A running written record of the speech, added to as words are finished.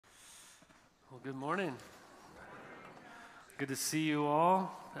Well, good morning. Good to see you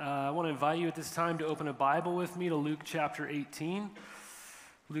all. I want to invite you at this time to open a Bible with me to Luke chapter 18.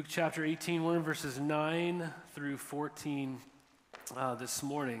 Luke chapter 18, we're in verses 9 through 14 this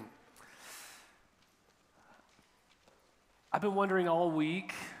morning. I've been wondering all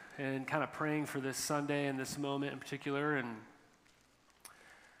week and kind of praying for this Sunday and this moment in particular, and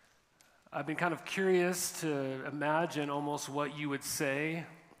I've been kind of curious to imagine almost what you would say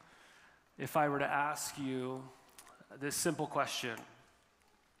if I were to ask you this simple question.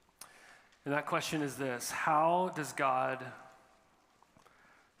 And that question is this: how does God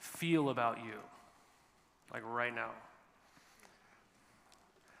feel about you, like right now?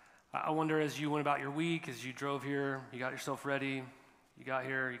 I wonder, as you went about your week, as you drove here, you got yourself ready, you got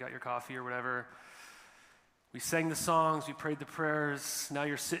here, you got your coffee or whatever, we sang the songs, we prayed the prayers, now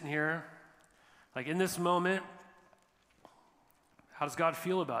you're sitting here. Like in this moment, how does God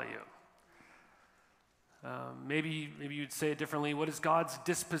feel about you? Maybe you'd say it differently. What is God's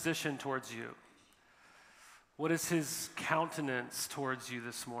disposition towards you? What is his countenance towards you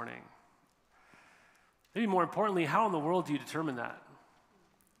this morning? Maybe more importantly, how in the world do you determine that?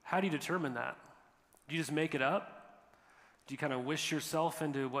 How do you determine that? Do you just make it up? Do you kind of wish yourself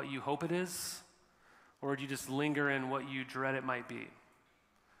into what you hope it is? Or do you just linger in what you dread it might be?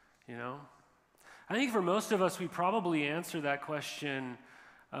 You know? I think for most of us, we probably answer that question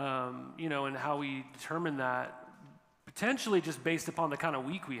and how we determine that, potentially just based upon the kind of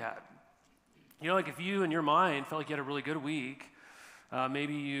week we had. Like if you in your mind felt like you had a really good week,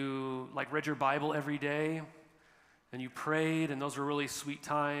 maybe you read your Bible every day and you prayed and those were really sweet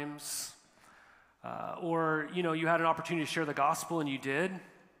times. Or you had an opportunity to share the gospel and you did,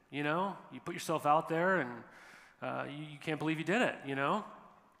 you put yourself out there and you can't believe you did it,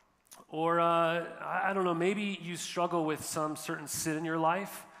 Or, I don't know, maybe you struggle with some certain sin in your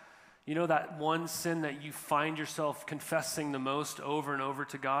life. That one sin that you find yourself confessing the most over and over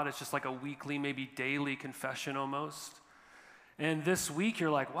to God. It's just like a weekly, maybe daily confession almost. And this week you're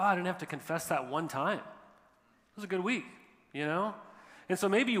like, wow, I didn't have to confess that one time. It was a good week, And so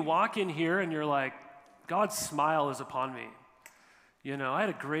maybe you walk in here and you're like, God's smile is upon me. I had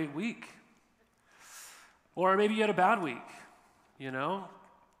a great week. Or maybe you had a bad week,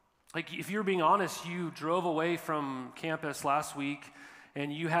 Like if you're being honest, you drove away from campus last week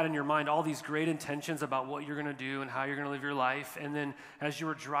and you had in your mind all these great intentions about what you're going to do and how you're going to live your life. And then as you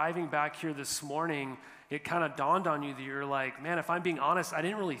were driving back here this morning, it kind of dawned on you that you're like, man, if I'm being honest, I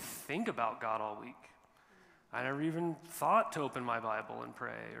didn't really think about God all week. I never even thought to open my Bible and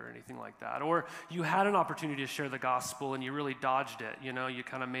pray or anything like that. Or you had an opportunity to share the gospel and you really dodged it. You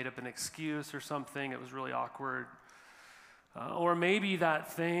kind of made up an excuse or something. It was really awkward. Or maybe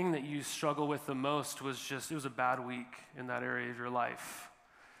that thing that you struggle with the most was it was a bad week in that area of your life.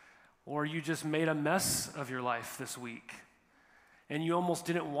 Or you just made a mess of your life this week and you almost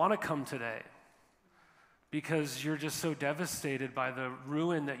didn't want to come today because you're just so devastated by the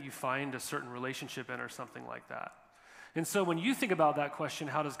ruin that you find a certain relationship in or something like that. And so when you think about that question,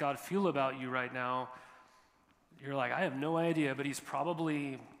 how does God feel about you right now? You're like, I have no idea, but he's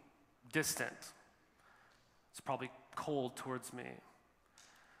probably distant. It's probably cold towards me,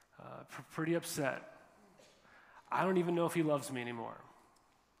 pretty upset. I don't even know if he loves me anymore,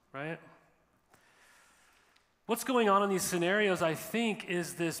 right? What's going on in these scenarios, I think,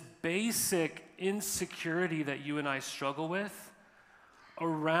 is this basic insecurity that you and I struggle with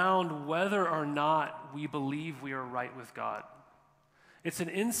around whether or not we believe we are right with God. It's an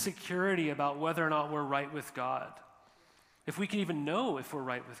insecurity about whether or not we're right with God, if we can even know if we're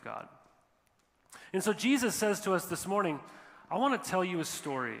right with God. And so Jesus says to us this morning, I want to tell you a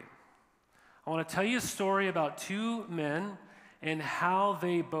story. I want to tell you a story about two men and how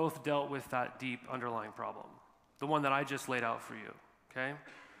they both dealt with that deep underlying problem, the one that I just laid out for you, okay?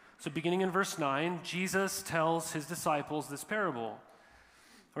 So beginning in verse 9, Jesus tells his disciples this parable,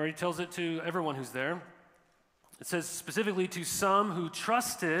 or he tells it to everyone who's there. It says specifically to some who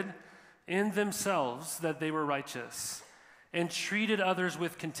trusted in themselves that they were righteous and treated others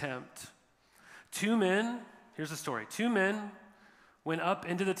with contempt. Two men, here's the story. Two men went up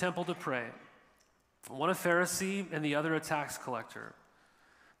into the temple to pray. One a Pharisee and the other a tax collector.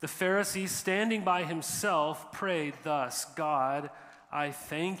 The Pharisee, standing by himself, prayed thus, God, I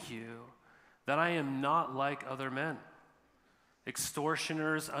thank you that I am not like other men,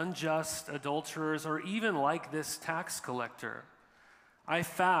 extortioners, unjust, adulterers, or even like this tax collector. I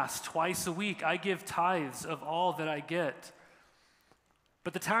fast twice a week. I give tithes of all that I get.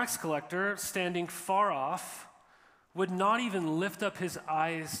 But the tax collector, standing far off, would not even lift up his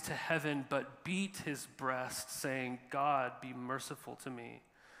eyes to heaven, but beat his breast, saying, God, be merciful to me,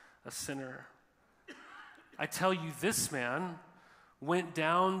 a sinner. I tell you, this man went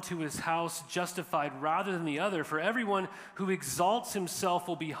down to his house justified rather than the other. For everyone who exalts himself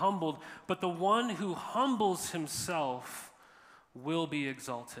will be humbled, but the one who humbles himself will be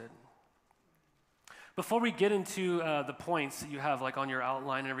exalted. Before we get into the points that you have like on your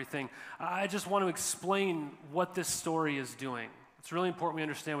outline and everything, I just want to explain what this story is doing. It's really important we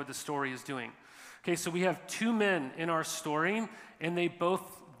understand what this story is doing. Okay, so we have two men in our story, and they both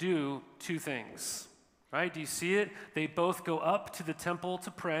do two things, right? Do you see it? They both go up to the temple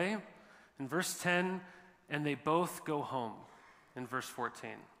to pray in verse 10, and they both go home in verse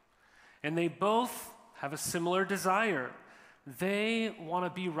 14. And they both have a similar desire. They want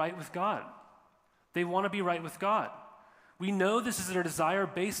to be right with God. They want to be right with God. We know this is their desire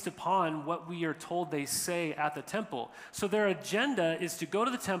based upon what we are told they say at the temple. So their agenda is to go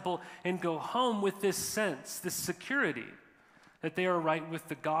to the temple and go home with this sense, this security, that they are right with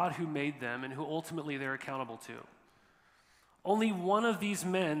the God who made them and who ultimately they're accountable to. Only one of these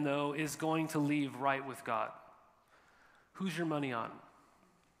men, though, is going to leave right with God. Who's your money on?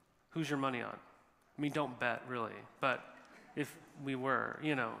 Who's your money on? I mean, don't bet, really, but if we were,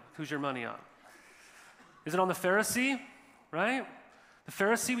 who's your money on? Is it on the Pharisee, right? The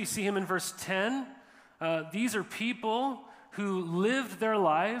Pharisee, we see him in verse 10. These are people who lived their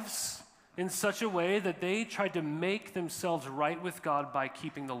lives in such a way that they tried to make themselves right with God by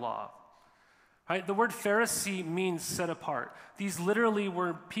keeping the law. Right? The word Pharisee means set apart. These literally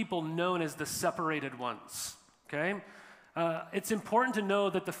were people known as the separated ones, okay? It's important to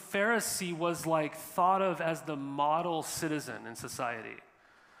know that the Pharisee was like thought of as the model citizen in society.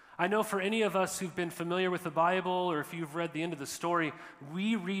 I know for any of us who've been familiar with the Bible, or if you've read the end of the story,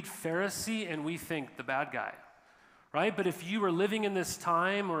 we read Pharisee and we think the bad guy, right? But if you were living in this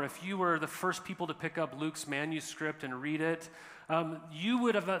time, or if you were the first people to pick up Luke's manuscript and read it, you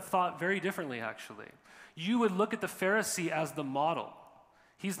would have thought very differently, actually. You would look at the Pharisee as the model.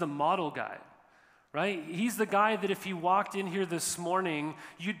 He's the model guy, right? He's the guy that if he walked in here this morning,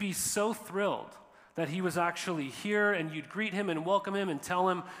 you'd be so thrilled that he was actually here, and you'd greet him and welcome him and tell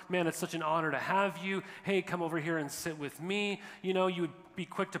him, man, it's such an honor to have you. Hey, come over here and sit with me. You would be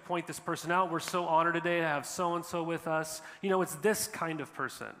quick to point this person out. We're so honored today to have so-and-so with us. It's this kind of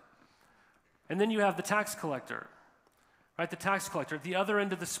person. And then you have the tax collector, right? The tax collector at the other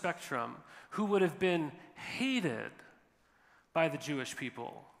end of the spectrum, who would have been hated by the Jewish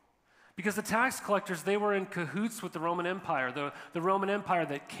people. Because the tax collectors, they were in cahoots with the Roman Empire, the Roman Empire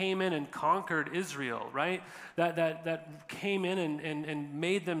that came in and conquered Israel, right? That came in and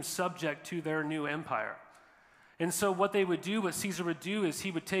made them subject to their new empire. And so what Caesar would do is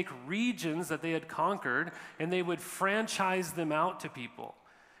he would take regions that they had conquered, and they would franchise them out to people.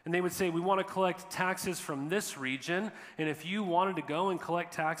 And they would say, we want to collect taxes from this region, and if you wanted to go and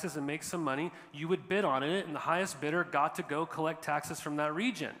collect taxes and make some money, you would bid on it, and the highest bidder got to go collect taxes from that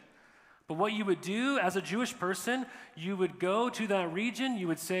region. But what you would do as a Jewish person, you would go to that region, you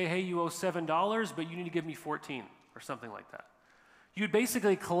would say, hey, you owe $7, but you need to give me 14, or something like that. You'd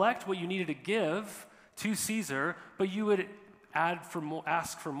basically collect what you needed to give to Caesar, but you would ask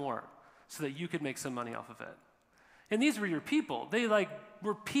for more so that you could make some money off of it. And these were your people. They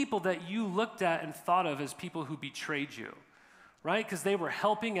were people that you looked at and thought of as people who betrayed you, right? Because they were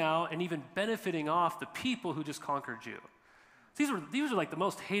helping out and even benefiting off the people who just conquered you. These are like the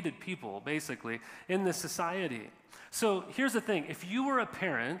most hated people, basically, in this society. So here's the thing. If you were a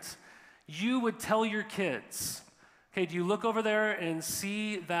parent, you would tell your kids, okay, do you look over there and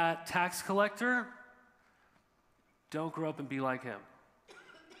see that tax collector? Don't grow up and be like him.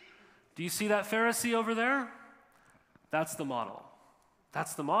 Do you see that Pharisee over there? That's the model.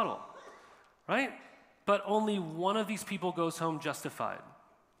 That's the model, right? But only one of these people goes home justified.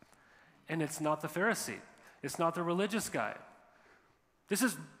 And it's not the Pharisee. It's not the religious guy. This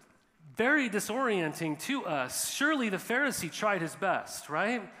is very disorienting to us. Surely the Pharisee tried his best,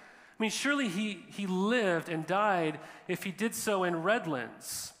 right? I mean, surely he lived and died if he did so in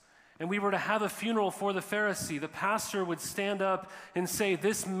Redlands. And we were to have a funeral for the Pharisee. The pastor would stand up and say,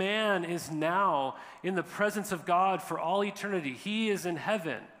 this man is now in the presence of God for all eternity. He is in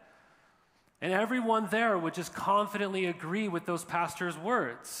heaven. And everyone there would just confidently agree with those pastors'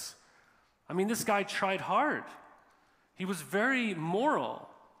 words. I mean, this guy tried hard. He was very moral.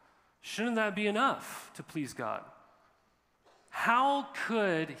 Shouldn't that be enough to please God? How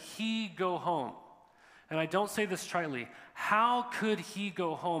could he go home? And I don't say this tritely. How could he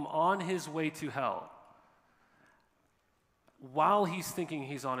go home on his way to hell while he's thinking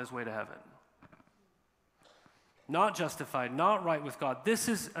he's on his way to heaven? Not justified, not right with God. This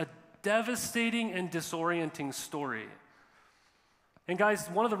is a devastating and disorienting story. And guys,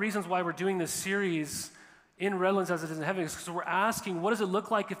 one of the reasons why we're doing this series in Redlands as it is in heaven, because we're asking, what does it look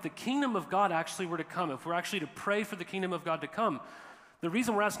like if the kingdom of God actually were to come, if we're actually to pray for the kingdom of God to come? The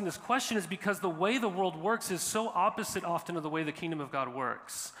reason we're asking this question is because the way the world works is so opposite often of the way the kingdom of God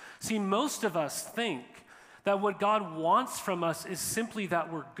works. See, most of us think that what God wants from us is simply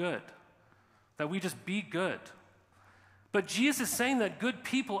that we're good, that we just be good. But Jesus is saying that good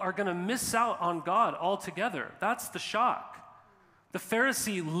people are going to miss out on God altogether. That's the shock. The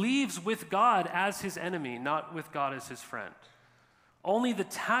Pharisee leaves with God as his enemy, not with God as his friend. Only the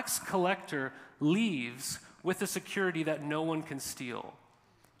tax collector leaves with the security that no one can steal.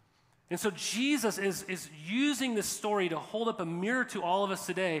 And so Jesus is using this story to hold up a mirror to all of us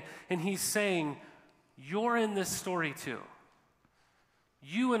today, and he's saying, you're in this story too.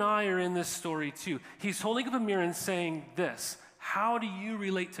 You and I are in this story too. He's holding up a mirror and saying this: how do you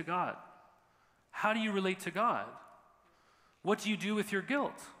relate to God? How do you relate to God? What do you do with your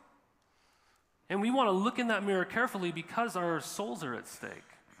guilt? And we want to look in that mirror carefully because our souls are at stake.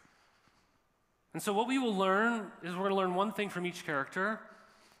 And so what we will learn is we're going to learn one thing from each character,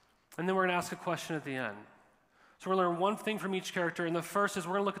 and then we're going to ask a question at the end. So we're going to learn one thing from each character, and the first is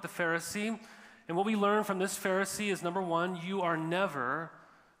we're going to look at the Pharisee. And what we learn from this Pharisee is, number one, you are never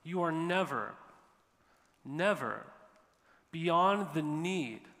beyond the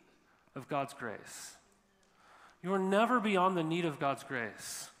need of God's grace. You are never beyond the need of God's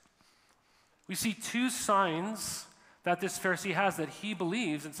grace. We see two signs that this Pharisee has that he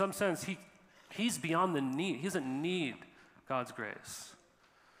believes, in some sense, he's beyond the need. He doesn't need God's grace.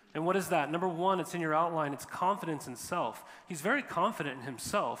 And what is that? Number one, it's in your outline. It's confidence in self. He's very confident in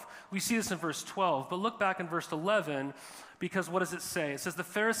himself. We see this in verse 12, but look back in verse 11, because what does it say? It says, the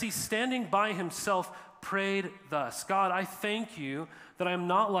Pharisee standing by himself prayed thus: God, I thank you that I am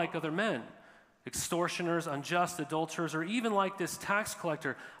not like other men, extortioners, unjust, adulterers, or even like this tax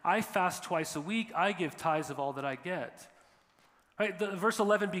collector. I fast twice a week. I give tithes of all that I get. Right? Verse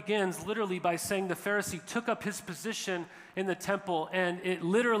 11 begins literally by saying the Pharisee took up his position in the temple, and it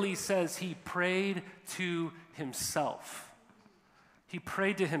literally says he prayed to himself. He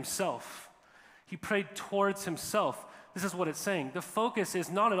prayed to himself. He prayed towards himself. This is what it's saying. The focus is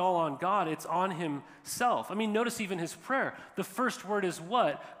not at all on God, it's on himself. I mean, notice even his prayer. The first word is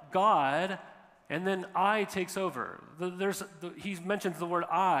what? God. And then I takes over. He mentions the word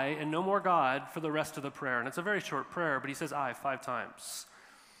I and no more God for the rest of the prayer. And it's a very short prayer, but he says I 5 times.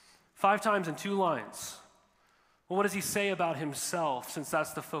 5 times in 2 lines. Well, what does he say about himself, since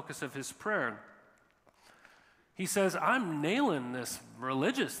that's the focus of his prayer? He says, I'm nailing this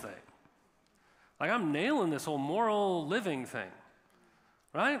religious thing. Like, I'm nailing this whole moral living thing.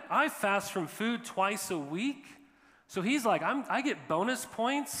 Right? I fast from food twice a week. So he's like, I get bonus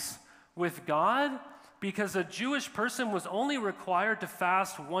points with God, because a Jewish person was only required to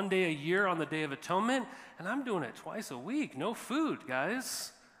fast 1 day a year on the Day of Atonement, and I'm doing it twice a week. No food,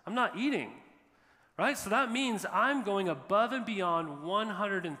 guys. I'm not eating, right? So that means I'm going above and beyond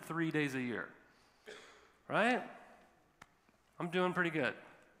 103 days a year, right? I'm doing pretty good,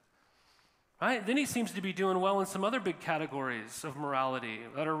 right? Then he seems to be doing well in some other big categories of morality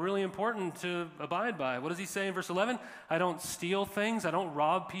that are really important to abide by. What does he say in verse 11? I don't steal things. I don't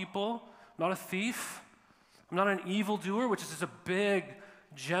rob people. I'm not a thief. I'm not an evildoer, which is just a big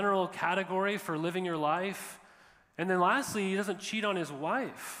general category for living your life. And then lastly, he doesn't cheat on his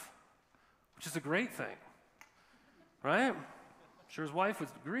wife, which is a great thing, right? I'm sure his wife would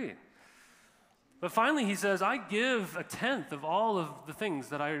agree. But finally, he says, I give 1/10 of all of the things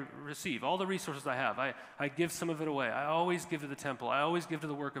that I receive, all the resources I have. I give some of it away. I always give to the temple. I always give to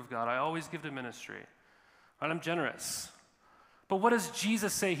the work of God. I always give to ministry. Right? I'm generous. But what does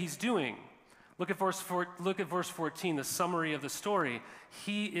Jesus say he's doing? Look at verse 14, the summary of the story.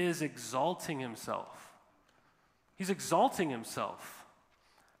 He is exalting himself. He's exalting himself.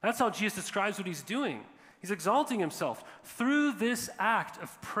 That's how Jesus describes what he's doing. He's exalting himself. Through this act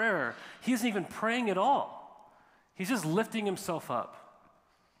of prayer, he isn't even praying at all. He's just lifting himself up.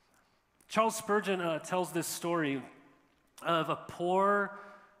 Charles Spurgeon tells this story of a poor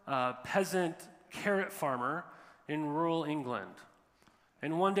peasant carrot farmer in rural England.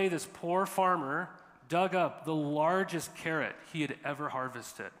 And one day this poor farmer dug up the largest carrot he had ever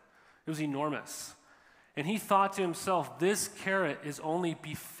harvested. It was enormous. And he thought to himself, this carrot is only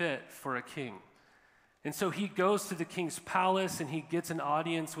befit for a king. And so he goes to the king's palace and he gets an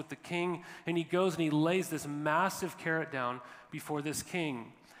audience with the king, and he goes and he lays this massive carrot down before this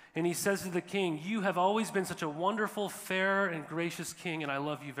king. And he says to the king, you have always been such a wonderful, fair, and gracious king, and I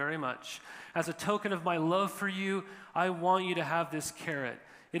love you very much. As a token of my love for you, I want you to have this carrot.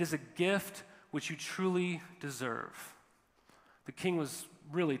 It is a gift which you truly deserve. The king was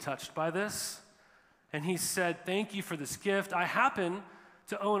really touched by this. And he said, thank you for this gift. I happen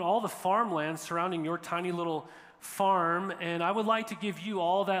to own all the farmland surrounding your tiny little farm, and I would like to give you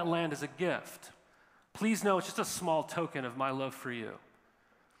all that land as a gift. Please know it's just a small token of my love for you.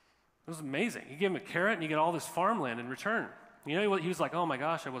 It was amazing. You give him a carrot and you get all this farmland in return. You know, he was like, oh my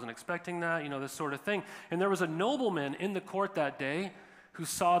gosh, I wasn't expecting that, this sort of thing. And there was a nobleman in the court that day who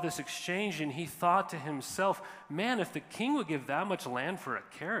saw this exchange, and he thought to himself, man, if the king would give that much land for a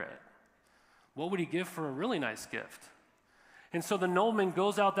carrot, what would he give for a really nice gift? And so the nobleman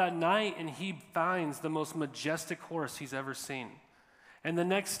goes out that night and he finds the most majestic horse he's ever seen. And the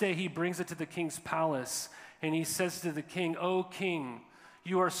next day he brings it to the king's palace and he says to the king, "Oh king,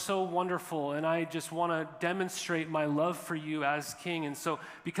 you are so wonderful, and I just want to demonstrate my love for you as king. And so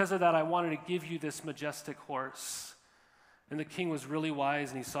because of that, I wanted to give you this majestic horse." And the king was really wise,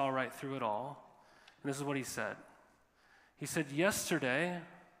 and he saw right through it all. And this is what he said. He said, "Yesterday,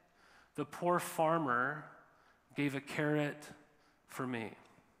 the poor farmer gave a carrot for me.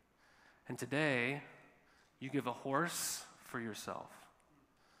 And today, you give a horse for yourself."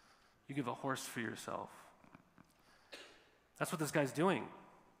 You give a horse for yourself. That's what this guy's doing.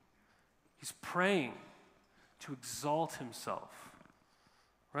 He's praying to exalt himself,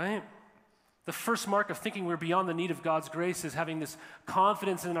 right? The first mark of thinking we're beyond the need of God's grace is having this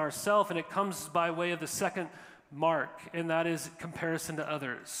confidence in ourselves, and it comes by way of the second mark, and that is comparison to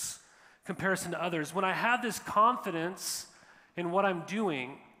others. Comparison to others. When I have this confidence in what I'm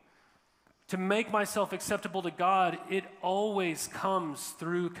doing to make myself acceptable to God, it always comes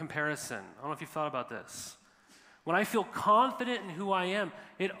through comparison. I don't know if you've thought about this. When I feel confident in who I am,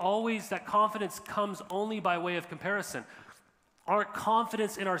 that confidence comes only by way of comparison. Our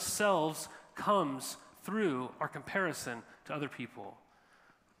confidence in ourselves comes through our comparison to other people.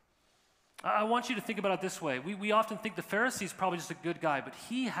 I want you to think about it this way. We often think the Pharisee is probably just a good guy, but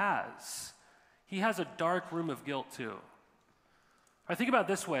he has a dark room of guilt too. I think about it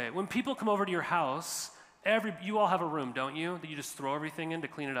this way. When people come over to your house, you all have a room, don't you, that you just throw everything in to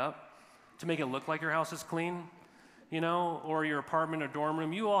clean it up, to make it look like your house is clean, or your apartment or dorm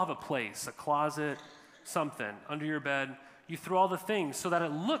room. You all have a place, a closet, something under your bed. You throw all the things so that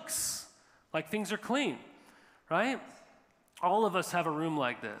it looks like things are clean, right? All of us have a room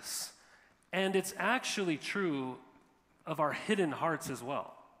like this. And it's actually true of our hidden hearts as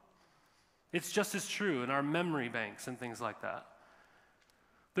well. It's just as true in our memory banks and things like that.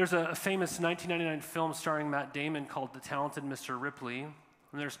 There's a famous 1999 film starring Matt Damon called The Talented Mr. Ripley. And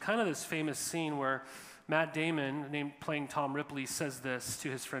there's kind of this famous scene where Matt Damon, playing Tom Ripley, says this to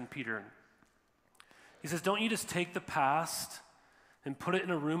his friend Peter. He says, "Don't you just take the past and put it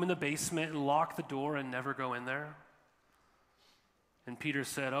in a room in the basement and lock the door and never go in there?" And Peter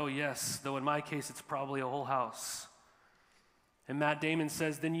said, "Oh yes, though in my case it's probably a whole house." And Matt Damon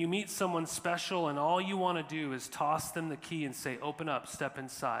says, "Then you meet someone special and all you want to do is toss them the key and say, 'Open up, step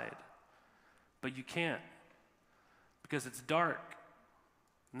inside.' But you can't, because it's dark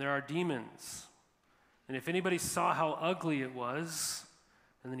and there are demons. And if anybody saw how ugly it was,"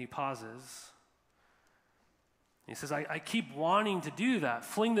 and then he pauses. He says, I keep wanting to do that,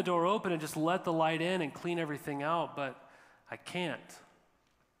 fling the door open and just let the light in and clean everything out, but I can't.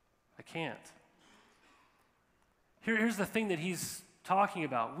 I can't." Here's the thing that he's talking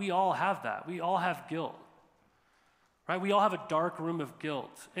about. We all have that. We all have guilt, right? We all have a dark room of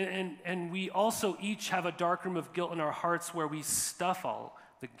guilt. And we also each have a dark room of guilt in our hearts where we stuff all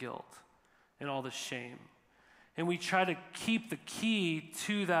the guilt and all the shame. And we try to keep the key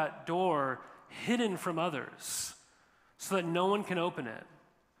to that door hidden from others so that no one can open it.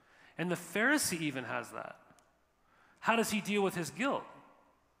 And the Pharisee even has that. How does he deal with his guilt?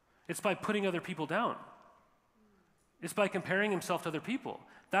 It's by putting other people down. It's by comparing himself to other people.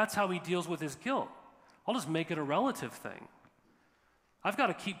 That's how he deals with his guilt. I'll just make it a relative thing. I've got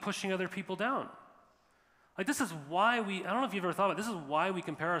to keep pushing other people down. Like, this is why I don't know if you've ever thought about it, this is why we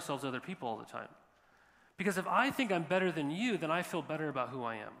compare ourselves to other people all the time. Because if I think I'm better than you, then I feel better about who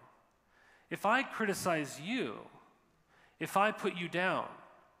I am. If I criticize you, if I put you down,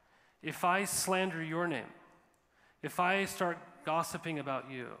 if I slander your name, if I start gossiping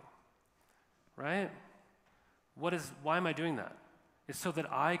about you, right? Why am I doing that? It's so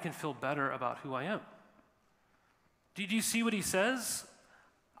that I can feel better about who I am. Did you see what he says?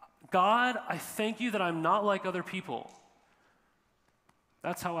 "God, I thank you that I'm not like other people."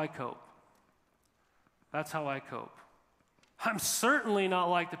 That's how I cope. That's how I cope. I'm certainly not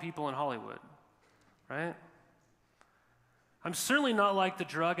like the people in Hollywood, right? I'm certainly not like the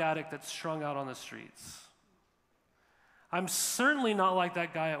drug addict that's strung out on the streets. I'm certainly not like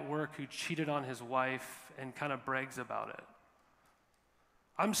that guy at work who cheated on his wife and kind of brags about it.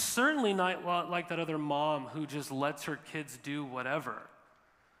 I'm certainly not like that other mom who just lets her kids do whatever,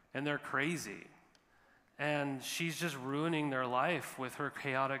 and they're crazy, and she's just ruining their life with her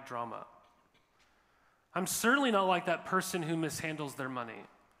chaotic drama. I'm certainly not like that person who mishandles their money.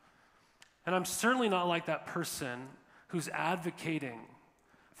 And I'm certainly not like that person who's advocating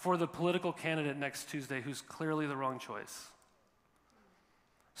for the political candidate next Tuesday who's clearly the wrong choice.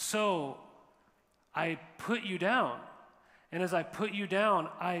 So I put you down. And as I put you down,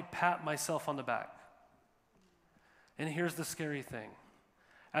 I pat myself on the back. And here's the scary thing.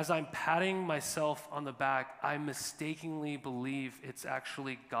 As I'm patting myself on the back, I mistakenly believe it's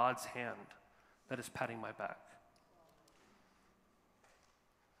actually God's hand that is patting my back.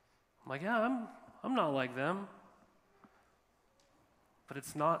 I'm like, yeah, I'm not like them. But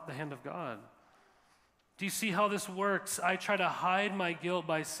it's not the hand of God. Do you see how this works? I try to hide my guilt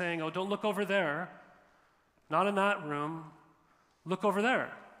by saying, oh, don't look over there. Not in that room. Look over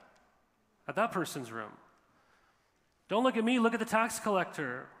there, at that person's room. Don't look at me, look at the tax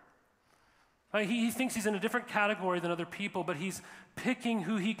collector. Right? He thinks he's in a different category than other people, but he's picking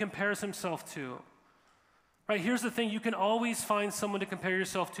who he compares himself to. Right? Here's the thing, you can always find someone to compare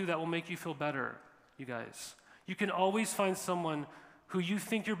yourself to that will make you feel better, you guys. You can always find someone who you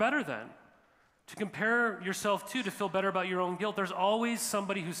think you're better than to compare yourself to feel better about your own guilt. There's always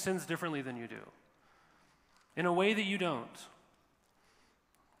somebody who sins differently than you do, in a way that you don't.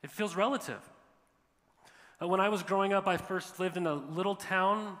 It feels relative. When I was growing up, I first lived in a little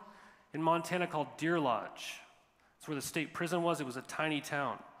town in Montana called Deer Lodge. It's where the state prison was. It was a tiny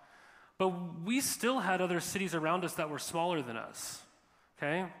town. But we still had other cities around us that were smaller than us,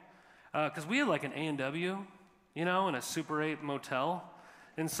 okay? Because we had like an A&W, and a Super 8 motel.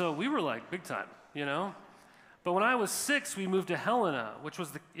 And so we were like big time, But when I was 6, we moved to Helena, which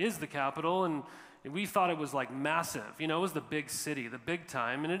is the capital, and we thought it was like massive. It was the big city, the big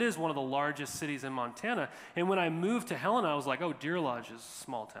time, and it is one of the largest cities in Montana. And when I moved to Helena, I was like, oh, Deer Lodge is a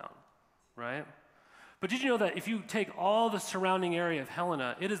small town, right? But did you know that if you take all the surrounding area of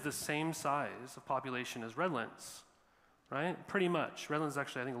Helena, it is the same size of population as Redlands, right? Pretty much. Redlands is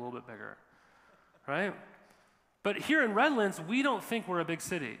actually, I think, a little bit bigger, right? But here in Redlands, we don't think we're a big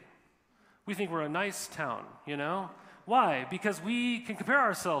city. We think we're a nice town, Why? Because we can compare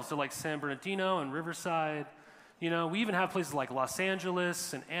ourselves to like San Bernardino and Riverside. We even have places like Los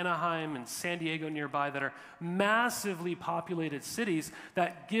Angeles and Anaheim and San Diego nearby that are massively populated cities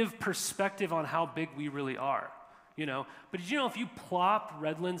that give perspective on how big we really are. But did you know if you plop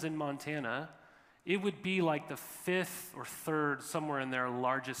Redlands in Montana, it would be like the 5th or 3rd, somewhere in there,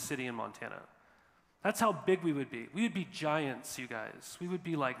 largest city in Montana. That's how big we would be. We would be giants, you guys. We would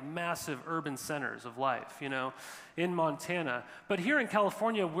be like massive urban centers of life, in Montana. But here in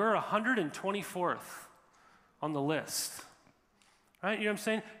California, we're 124th on the list, right? You know what I'm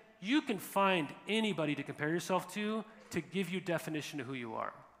saying? You can find anybody to compare yourself to give you definition of who you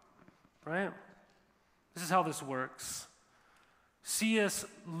are, right? This is how this works. C.S.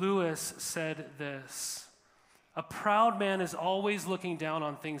 Lewis said this: a proud man is always looking down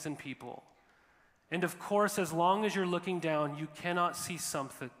on things and people. And of course, as long as you're looking down, you cannot see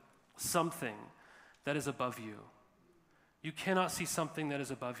something that is above you. You cannot see something that is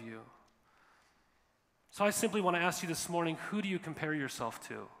above you. So I simply want to ask you this morning, who do you compare yourself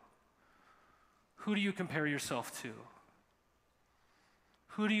to? Who do you compare yourself to?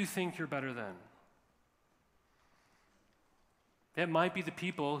 Who do you think you're better than? It might be the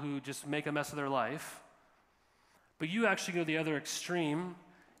people who just make a mess of their life, but you actually go to the other extreme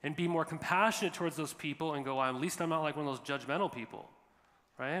and be more compassionate towards those people and go, well, at least I'm not like one of those judgmental people,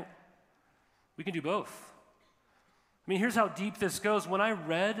 right? We can do both. Here's how deep this goes. When I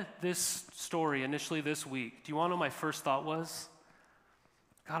read this story initially this week, do you want to know what my first thought was?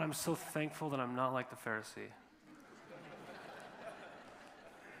 God, I'm so thankful that I'm not like the Pharisee.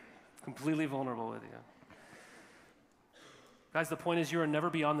 Completely vulnerable with you. Guys, the point is you are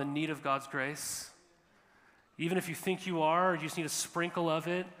never beyond the need of God's grace. Even if you think you are, or you just need a sprinkle of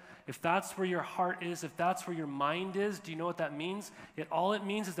it, if that's where your heart is, if that's where your mind is, do you know what that means? All it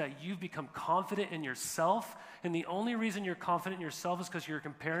means is that you've become confident in yourself, and the only reason you're confident in yourself is because you're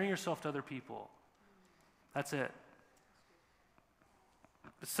comparing yourself to other people. That's it.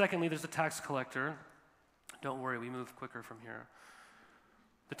 But secondly, there's a tax collector. Don't worry, we move quicker from here.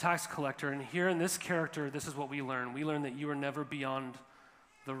 The tax collector, and here in this character, this is what we learn. We learn that you are never beyond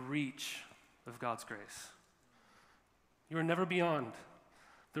the reach of God's grace. You are never beyond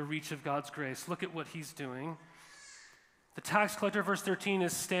the reach of God's grace. Look at what he's doing. The tax collector, verse 13,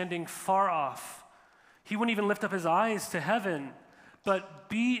 is standing far off. He wouldn't even lift up his eyes to heaven, but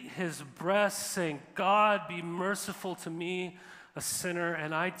beat his breast, saying, God, be merciful to me, a sinner,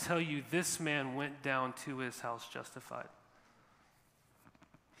 and I tell you, this man went down to his house justified.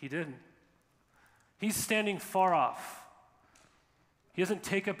 He didn't. He's standing far off. He doesn't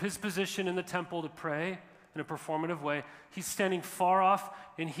take up his position in the temple to pray in a performative way. He's standing far off,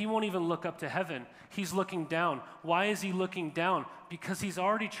 and he won't even look up to heaven. He's looking down. Why is he looking down? Because he's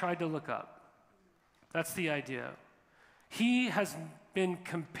already tried to look up. That's the idea. He has been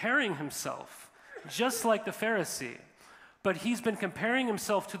comparing himself, just like the Pharisee, but he's been comparing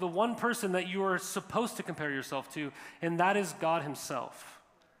himself to the one person that you are supposed to compare yourself to, and that is God himself.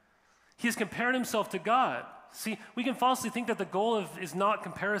 He has compared himself to God. See, we can falsely think that the goal is not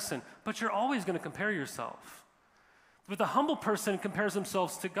comparison, but you're always going to compare yourself. But the humble person compares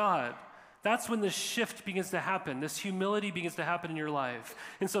themselves to God. That's when this shift begins to happen. This humility begins to happen in your life.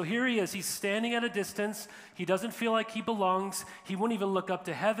 And so here he is. He's standing at a distance. He doesn't feel like he belongs. He won't even look up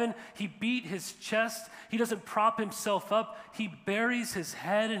to heaven. He beat his chest. He doesn't prop himself up. He buries his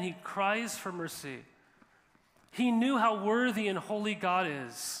head and he cries for mercy. He knew how worthy and holy God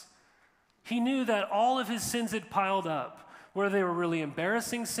is. He knew that all of his sins had piled up, whether they were really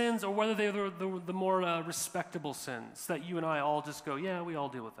embarrassing sins or whether they were the more respectable sins that you and I all just go, yeah, we all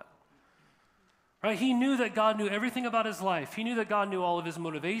deal with that. Right? He knew that God knew everything about his life. He knew that God knew all of his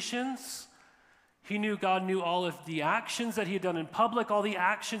motivations. He knew God knew all of the actions that he had done in public, all the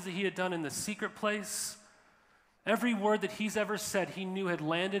actions that he had done in the secret place. Every word that he's ever said, he knew had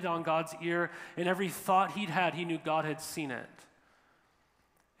landed on God's ear, and every thought he'd had, he knew God had seen it.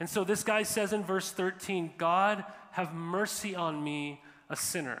 And so this guy says in verse 13, God, have mercy on me, a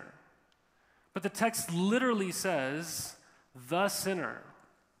sinner. But the text literally says, the sinner.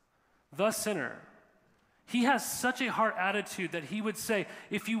 The sinner. He has such a heart attitude that he would say,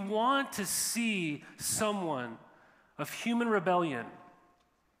 if you want to see someone of human rebellion,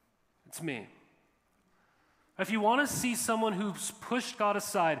 it's me. If you want to see someone who's pushed God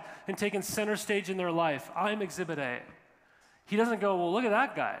aside and taken center stage in their life, I'm Exhibit A. He doesn't go, well, look at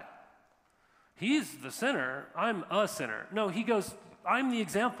that guy. He's the sinner. I'm a sinner. No, he goes, I'm the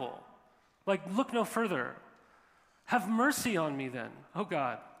example. Like, look no further. Have mercy on me then, oh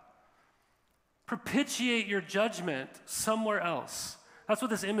God. Propitiate your judgment somewhere else. That's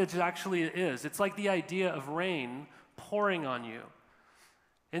what this image actually is. It's like the idea of rain pouring on you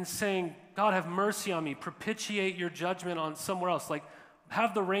and saying, God, have mercy on me. Propitiate your judgment on somewhere else. Like,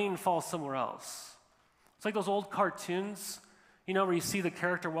 have the rain fall somewhere else. It's like those old cartoons, you know, where you see the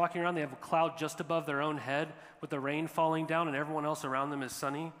character walking around, they have a cloud just above their own head with the rain falling down and everyone else around them is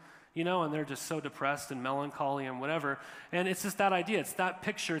sunny, you know, and they're just so depressed and melancholy and whatever. And it's just that idea. It's that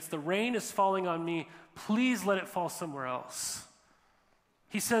picture. It's the rain is falling on me. Please let it fall somewhere else.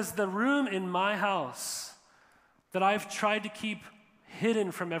 He says, the room in my house that I've tried to keep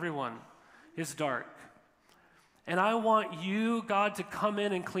hidden from everyone is dark. And I want you, God, to come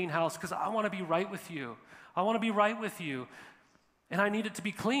in and clean house because I want to be right with you. I want to be right with you. And I need it to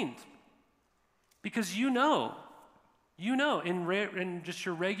be cleaned. Because you know in just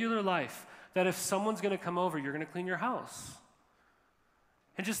your regular life that if someone's going to come over, you're going to clean your house.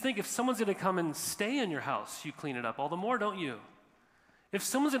 And just think, if someone's going to come and stay in your house, you clean it up all the more, don't you? If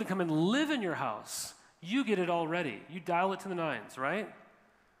someone's going to come and live in your house, you get it all ready. You dial it to the nines, right?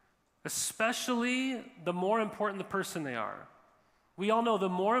 Especially the more important the person they are. We all know the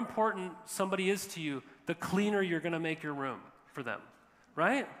more important somebody is to you, the cleaner you're going to make your room for them,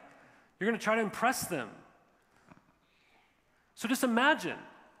 right? You're going to try to impress them. So just imagine,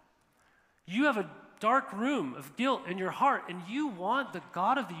 you have a dark room of guilt in your heart, and you want the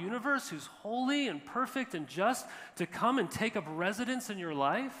God of the universe, who's holy and perfect and just, to come and take up residence in your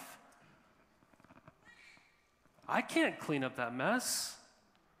life? I can't clean up that mess.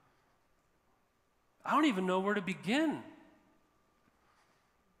 I don't even know where to begin.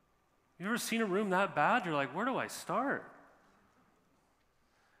 You ever seen a room that bad? You're like, where do I start?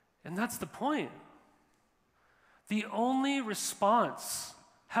 And that's the point. The only response,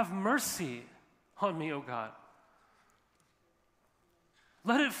 have mercy on me, O God.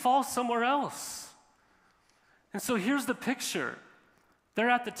 Let it fall somewhere else. And so here's the picture. They're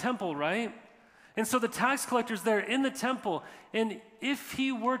at the temple, right? And so the tax collector's there in the temple, and if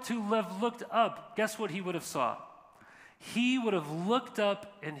he were to have looked up, guess what he would have saw? He would have looked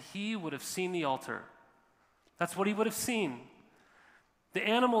up and he would have seen the altar. That's what he would have seen. The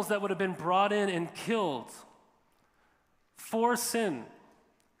animals that would have been brought in and killed for sin.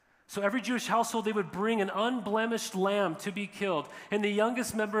 So every Jewish household, they would bring an unblemished lamb to be killed. And the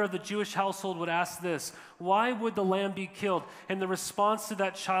youngest member of the Jewish household would ask this, why would the lamb be killed? And the response to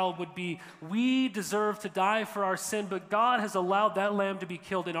that child would be, we deserve to die for our sin, but God has allowed that lamb to be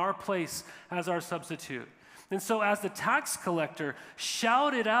killed in our place as our substitute. And so as the tax collector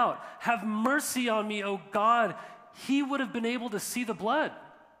shouted out, "Have mercy on me, O God," he would have been able to see the blood.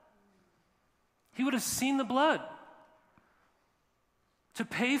 He would have seen the blood to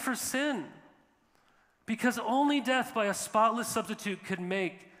pay for sin, because only death by a spotless substitute could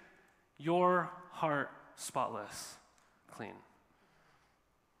make your heart spotless, clean.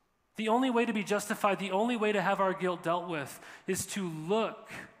 The only way to be justified, the only way to have our guilt dealt with, is to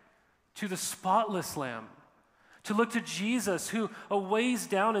look to the spotless Lamb, to look to Jesus, who a ways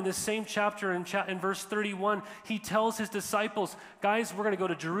down in this same chapter in verse 31, he tells his disciples, "Guys, we're going to go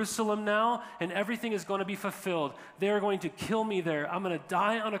to Jerusalem now, and everything is going to be fulfilled. They're going to kill me there. I'm going to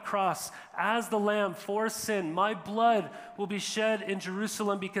die on a cross as the Lamb for sin. My blood will be shed in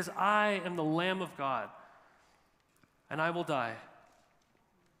Jerusalem because I am the Lamb of God, and I will die."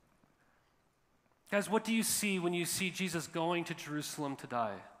 Guys, what do you see when you see Jesus going to Jerusalem to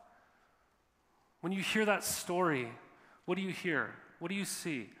die? When you hear that story, what do you hear? What do you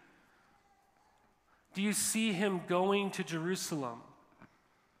see? Do you see him going to Jerusalem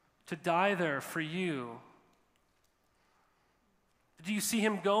to die there for you? Do you see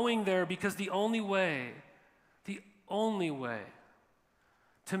him going there because the only way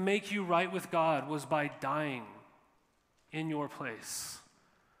to make you right with God was by dying in your place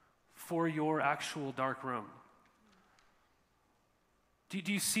for your actual dark room? Do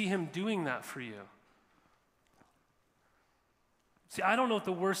you see him doing that for you? See, I don't know what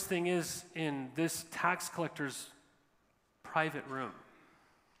the worst thing is in this tax collector's private room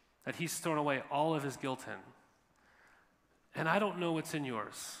that he's thrown away all of his guilt in. And I don't know what's in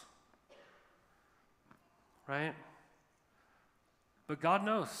yours. Right? But God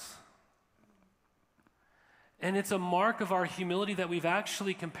knows. And it's a mark of our humility that we've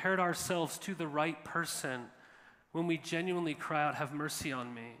actually compared ourselves to the right person when we genuinely cry out, "Have mercy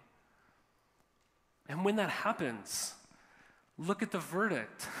on me." And when that happens, look at the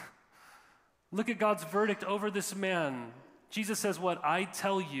verdict. Look at God's verdict over this man. Jesus says, "What I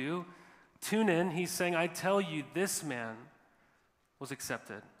tell you," tune in, he's saying, "I tell you, this man was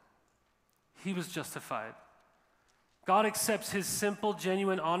accepted. He was justified." God accepts his simple,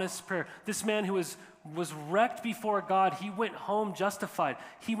 genuine, honest prayer. This man who was wrecked before God, he went home justified.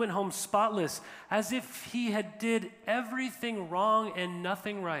 He went home spotless, as if he had did everything wrong and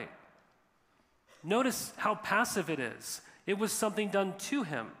nothing right. Notice how passive it is. It was something done to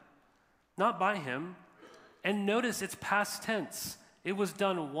him, not by him. And notice it's past tense. It was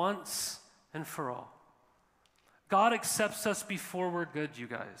done once and for all. God accepts us before we're good, you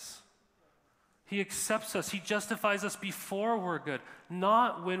guys. He accepts us. He justifies us before we're good,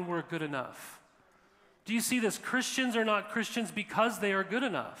 not when we're good enough. Do you see this? Christians are not Christians because they are good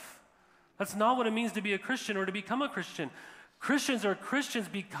enough. That's not what it means to be a Christian or to become a Christian. Christians are Christians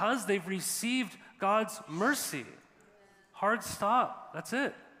because they've received God's mercy. Hard stop. That's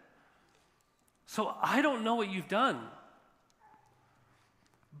it. So I don't know what you've done,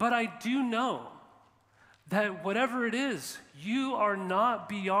 but I do know that whatever it is, you are not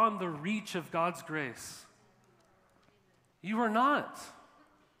beyond the reach of God's grace. You are not.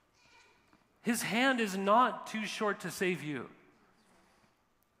 His hand is not too short to save you.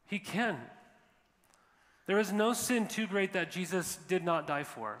 He can. There is no sin too great that Jesus did not die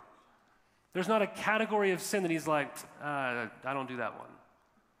for. There's not a category of sin that he's like, I don't do that one.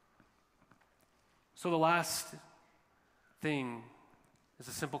 So the last thing is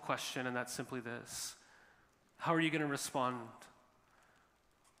a simple question, and that's simply this. How are you going to respond?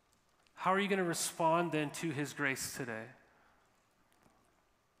 How are you going to respond then to his grace today?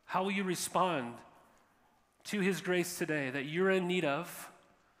 How will you respond to his grace today that you're in need of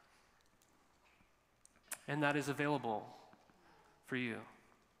and that is available for you?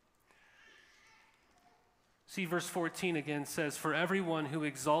 See, verse 14 again says, "For everyone who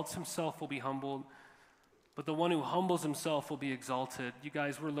exalts himself will be humbled, but the one who humbles himself will be exalted." You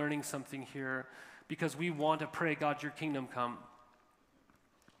guys, we're learning something here because we want to pray, "God, your kingdom come."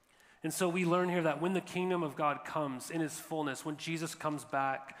 And so we learn here that when the kingdom of God comes in his fullness, when Jesus comes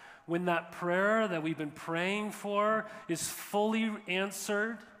back, when that prayer that we've been praying for is fully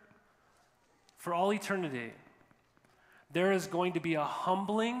answered for all eternity, there is going to be a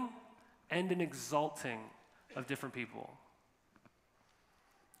humbling and an exalting of different people.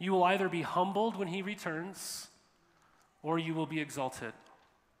 You will either be humbled when he returns, or you will be exalted.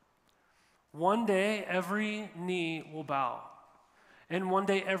 One day, every knee will bow. And one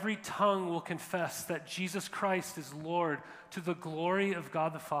day, every tongue will confess that Jesus Christ is Lord to the glory of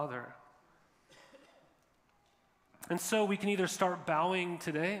God the Father. And so we can either start bowing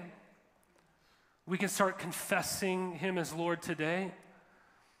today, we can start confessing him as Lord today,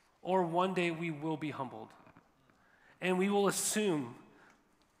 or one day we will be humbled. and we will assume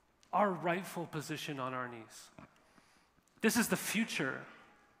our rightful position on our knees. This is the future,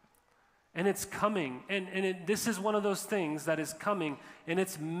 and it's coming. This is one of those things that is coming, and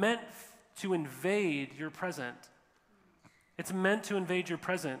it's meant to invade your present. It's meant to invade your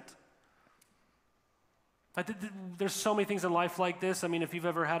present. There's so many things in life like this. I mean, if you've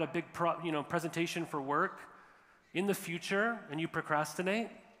ever had a big presentation for work in the future and you procrastinate,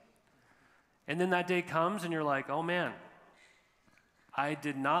 and then that day comes and you're like, oh man, I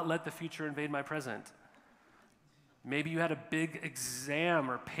did not let the future invade my present. Maybe you had a big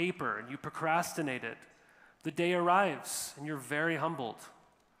exam or paper and you procrastinated. The day arrives and you're very humbled,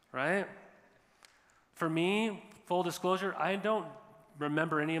 right? For me, full disclosure, I don't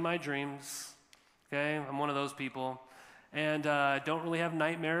remember any of my dreams. Okay, I'm one of those people, and I don't really have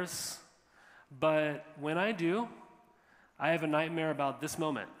nightmares, but when I do, I have a nightmare about this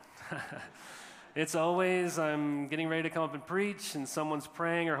moment. It's always I'm getting ready to come up and preach, and someone's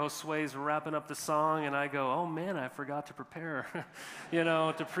praying, or Josue's wrapping up the song, and I go, oh man, I forgot to prepare,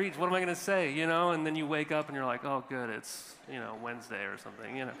 to preach. What am I going to say, And then you wake up and you're like, oh good, it's, Wednesday or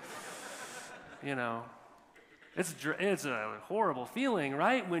something, It's a horrible feeling,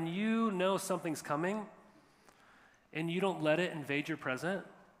 right? When you know something's coming and you don't let it invade your present,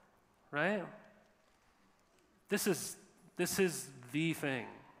 right? This is the thing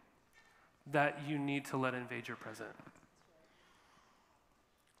that you need to let invade your present.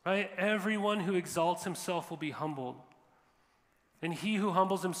 Right? Everyone who exalts himself will be humbled, and he who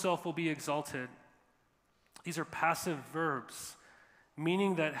humbles himself will be exalted. These are passive verbs,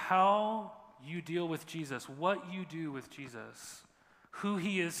 meaning that how you deal with Jesus, what you do with Jesus, who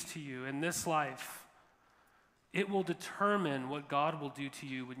he is to you in this life, it will determine what God will do to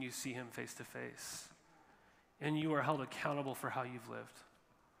you when you see him face to face. And you are held accountable for how you've lived.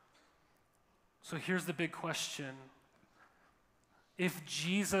 So here's the big question. If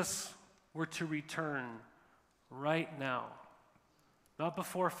Jesus were to return right now, not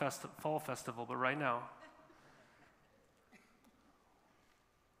before fall festival, but right now,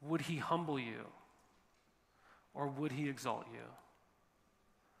 would he humble you, or would he exalt you?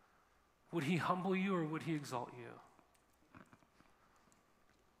 Would he humble you, or would he exalt you?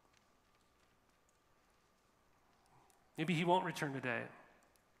 Maybe he won't return today.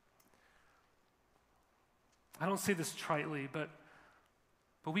 I don't say this tritely, but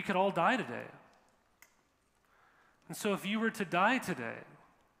we could all die today. And so if you were to die today,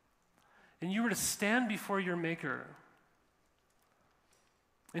 and you were to stand before your Maker,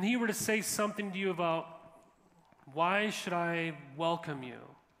 and he were to say something to you about, why should I welcome you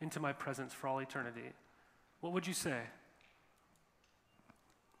into my presence for all eternity? What would you say?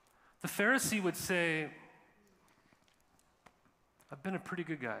 The Pharisee would say, I've been a pretty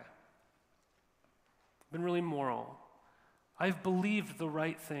good guy. I've been really moral. I've believed the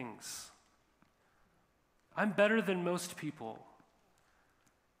right things. I'm better than most people.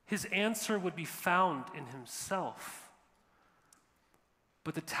 His answer would be found in himself.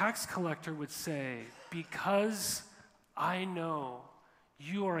 But the tax collector would say, because I know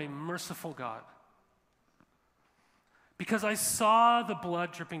you are a merciful God, because I saw the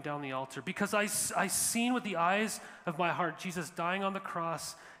blood dripping down the altar, because I seen with the eyes of my heart Jesus dying on the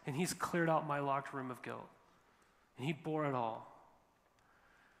cross, and he's cleared out my locked room of guilt, and he bore it all.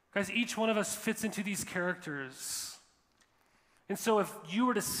 Guys, each one of us fits into these characters. And so if you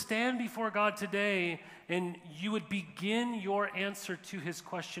were to stand before God today and you would begin your answer to his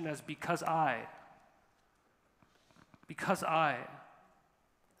question as because I,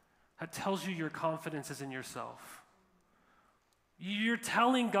 that tells you your confidence is in yourself. You're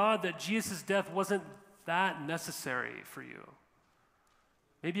telling God that Jesus' death wasn't that necessary for you.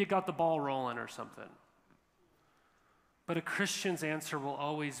 Maybe it got the ball rolling or something. But a Christian's answer will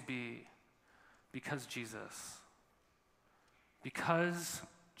always be because Jesus. Because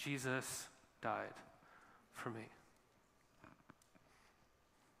Jesus died for me.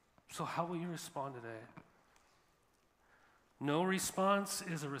 So how will you respond today? No response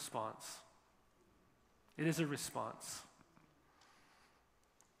is a response. It is a response.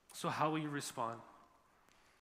 So how will you respond?